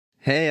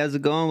Hey, how's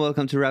it going?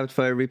 Welcome to Rapid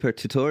Fire Reaper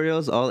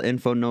Tutorials, all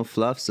info, no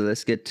fluff, so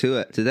let's get to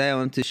it. Today I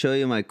want to show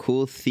you my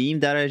cool theme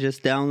that I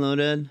just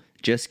downloaded.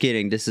 Just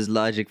kidding, this is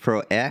Logic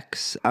Pro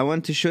X. I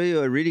want to show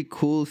you a really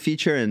cool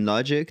feature in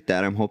Logic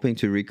that I'm hoping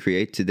to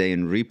recreate today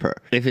in Reaper.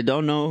 If you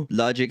don't know,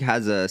 Logic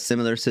has a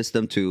similar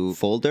system to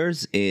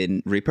folders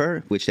in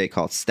Reaper, which they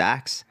call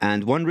stacks.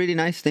 And one really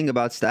nice thing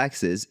about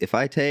stacks is if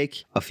I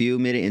take a few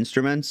MIDI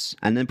instruments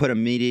and then put a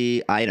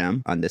MIDI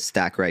item on this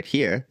stack right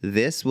here,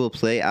 this will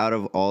play out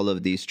of all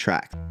of these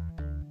tracks.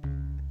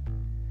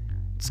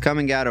 It's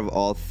coming out of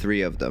all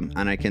three of them,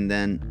 and I can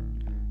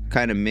then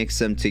kind of mix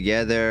them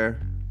together.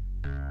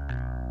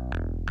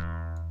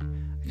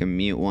 I can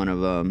mute one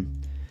of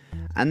them,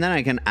 and then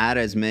I can add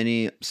as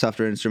many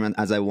software instruments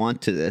as I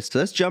want to this. So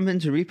let's jump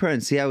into Reaper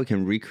and see how we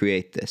can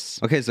recreate this.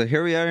 Okay, so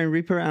here we are in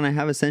Reaper, and I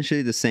have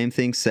essentially the same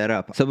thing set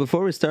up. So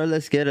before we start,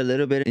 let's get a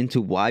little bit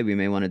into why we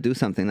may want to do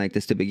something like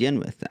this to begin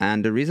with.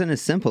 And the reason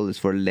is simple, is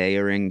for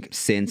layering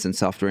synths and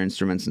software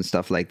instruments and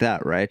stuff like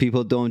that, right?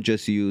 People don't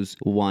just use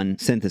one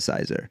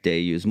synthesizer. They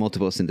use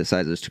multiple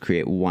synthesizers to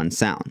create one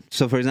sound.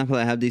 So for example,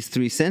 I have these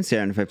three synths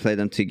here, and if I play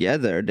them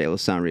together, they will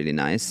sound really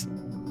nice.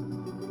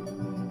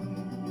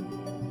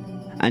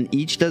 And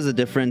each does a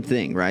different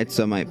thing, right?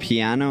 So my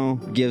piano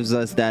gives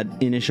us that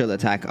initial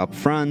attack up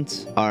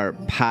front. Our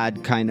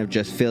pad kind of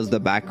just fills the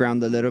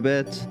background a little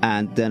bit.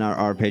 And then our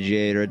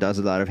arpeggiator does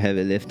a lot of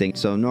heavy lifting.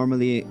 So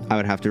normally I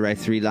would have to write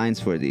 3 lines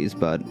for these,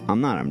 but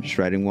I'm not. I'm just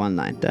writing 1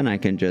 line. Then I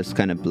can just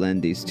kind of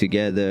blend these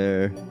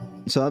together.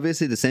 So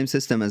obviously the same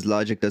system as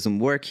Logic doesn't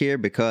work here,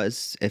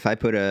 because if I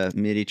put a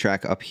MIDI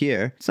track up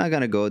here, it's not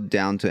going to go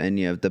down to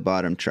any of the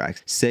bottom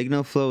tracks.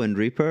 Signal flow in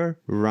Reaper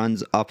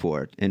runs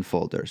upward in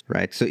folders,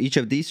 right? So each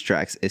of these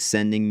tracks is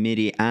sending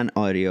MIDI and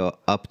audio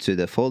up to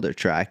the folder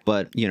track,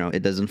 but you know,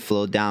 it doesn't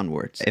flow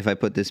downwards. If I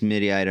put this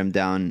MIDI item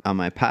down on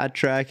my pad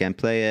track and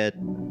play it,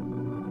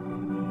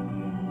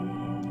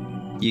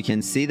 you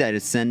can see that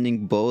it's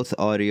sending both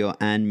audio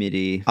and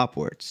MIDI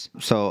upwards.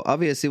 So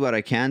obviously what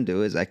I can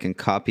do is I can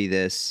copy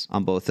this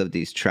on both of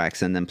these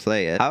tracks and then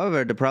play it.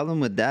 However, the problem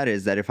with that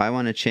is that if I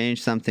want to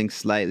change something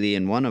slightly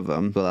in one of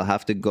them, well, I'll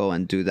have to go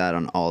and do that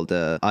on all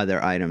the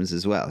other items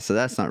as well. So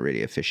that's not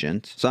really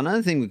efficient. So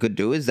another thing we could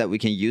do is that we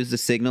can use the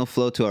signal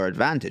flow to our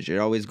advantage. It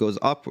always goes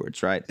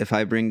upwards, right? If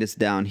I bring this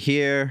down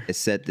here, I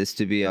set this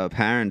to be a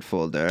parent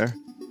folder.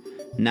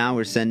 Now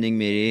we're sending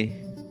MIDI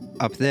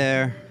up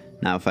there.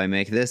 Now if I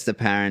make this the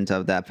parent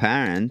of that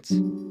parent,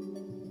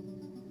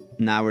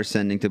 now we're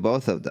sending to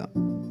both of them.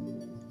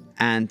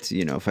 And,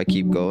 you know, if I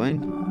keep going,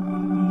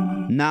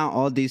 now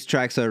all these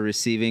tracks are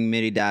receiving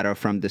MIDI data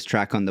from this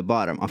track on the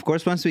bottom. Of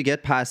course, once we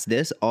get past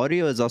this,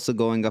 audio is also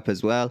going up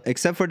as well.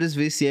 Except for this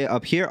VCA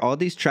up here, all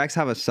these tracks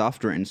have a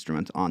software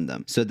instrument on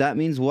them. So that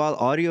means while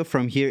audio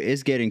from here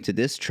is getting to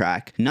this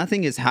track,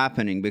 nothing is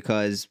happening,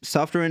 because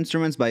software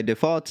instruments by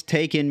default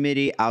take in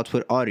MIDI,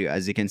 output audio.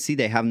 As you can see,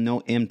 they have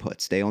no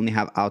inputs. They only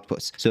have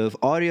outputs. So if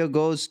audio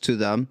goes to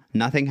them,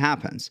 nothing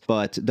happens.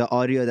 But the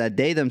audio that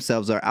they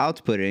themselves are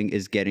outputting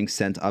is getting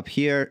sent up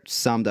here,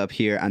 summed up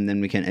here, and then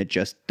we can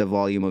adjust the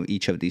volume of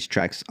each of these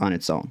tracks on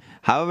its own.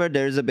 However,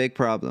 there's a big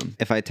problem.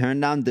 If I turn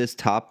down this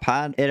top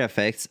pad, it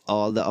affects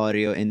all the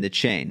audio in the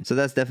chain. So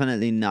that's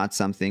definitely not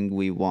something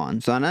we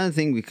want. So another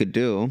thing we could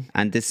do,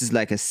 and this is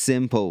like a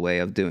simple way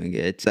of doing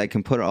it, I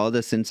can put all the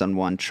synths on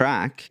one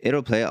track.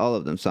 It'll play all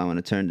of them. So I'm going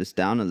to turn this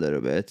down a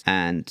little bit,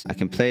 and I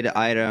can play the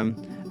item,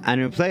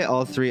 and it'll play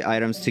all 3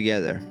 items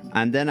together.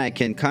 And then I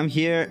can come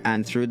here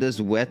and through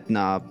this wet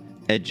knob,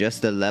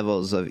 adjust the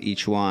levels of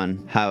each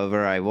one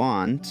however I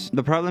want.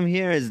 The problem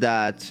here is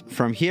that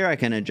from here I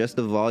can adjust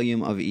the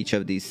volume of each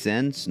of these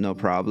synths, no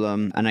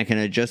problem, and I can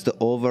adjust the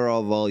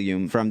overall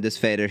volume from this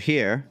fader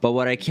here. But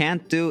what I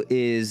can't do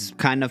is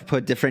kind of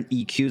put different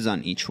EQs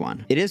on each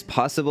one. It is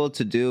possible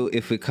to do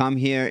if we come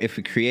here, if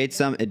we create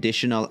some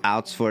additional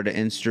outs for the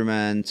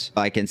instrument.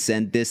 I can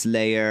send this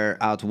layer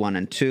out 1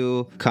 and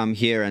 2, come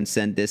here and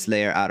send this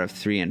layer out of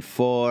 3 and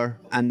 4,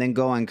 and then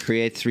go and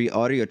create 3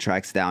 audio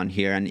tracks down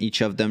here, and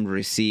each of them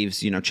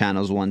receives, you know,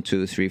 channels 1,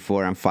 2, 3,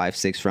 4, and 5,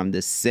 6 from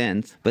this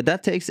synth. But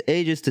that takes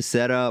ages to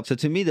set up. So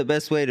to me, the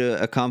best way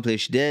to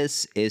accomplish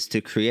this is to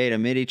create a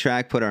MIDI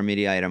track, put our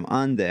MIDI item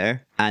on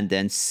there, and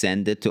then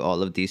send it to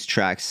all of these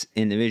tracks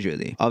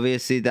individually.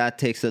 Obviously, that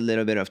takes a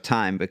little bit of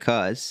time,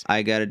 because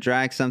I gotta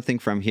drag something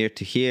from here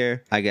to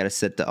here. I gotta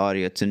set the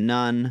audio to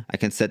none. I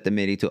can set the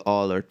MIDI to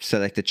all, or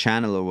select a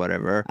channel or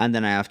whatever. And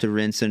then I have to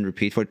rinse and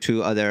repeat for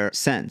 2 other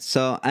synths.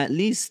 So at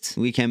least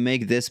we can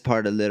make this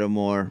part a little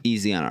more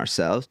easy on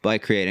ourselves by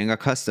creating a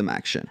custom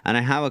action. And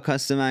I have a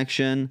custom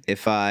action.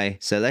 If I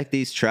select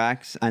these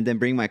tracks and then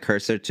bring my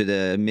cursor to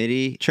the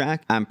MIDI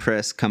track and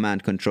press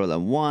Command Control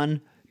and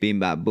 1, beam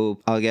bap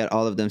boop, I'll get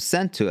all of them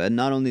sent to it.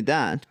 Not only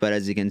that, but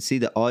as you can see,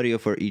 the audio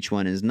for each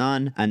one is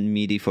none, and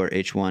MIDI for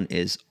each one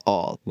is all.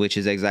 all, which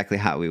is exactly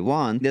how we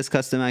want. This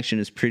custom action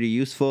is pretty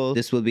useful.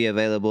 This will be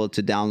available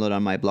to download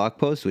on my blog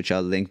post, which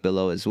I'll link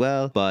below as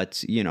well. But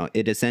you know,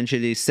 it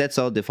essentially sets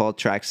all default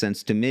track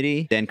sends to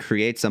MIDI, then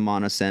creates a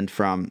mono send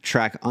from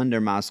track under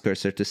mouse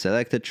cursor to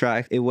selected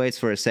track. It waits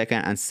for a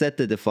second and set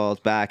the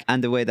default back.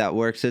 And the way that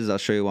works is, I'll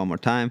show you one more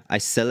time. I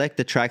select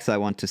the tracks I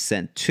want to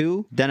send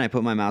to, then I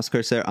put my mouse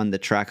cursor on the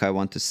track I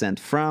want to send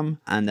from,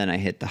 and then I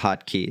hit the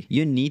hotkey.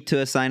 You need to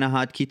assign a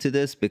hotkey to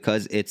this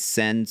because it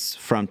sends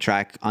from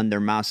track under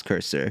mouse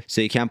cursor.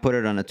 So you can't put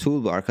it on a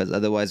toolbar, because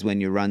otherwise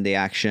when you run the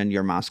action,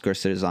 your mouse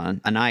cursor is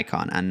on an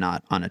icon and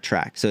not on a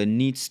track. So it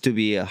needs to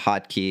be a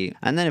hotkey.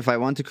 And then if I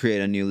want to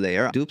create a new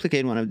layer,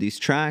 duplicate one of these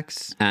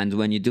tracks. And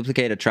when you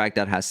duplicate a track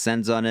that has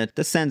sends on it,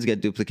 the sends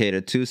get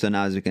duplicated too. So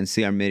now as you can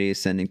see, our MIDI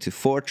is sending to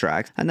 4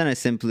 tracks. And then I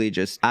simply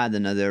just add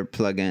another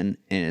plugin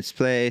in its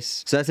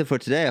place. So that's it for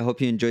today. I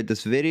hope you enjoyed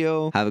this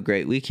video. Have a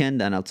great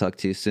weekend and I'll talk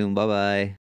to you soon. Bye bye.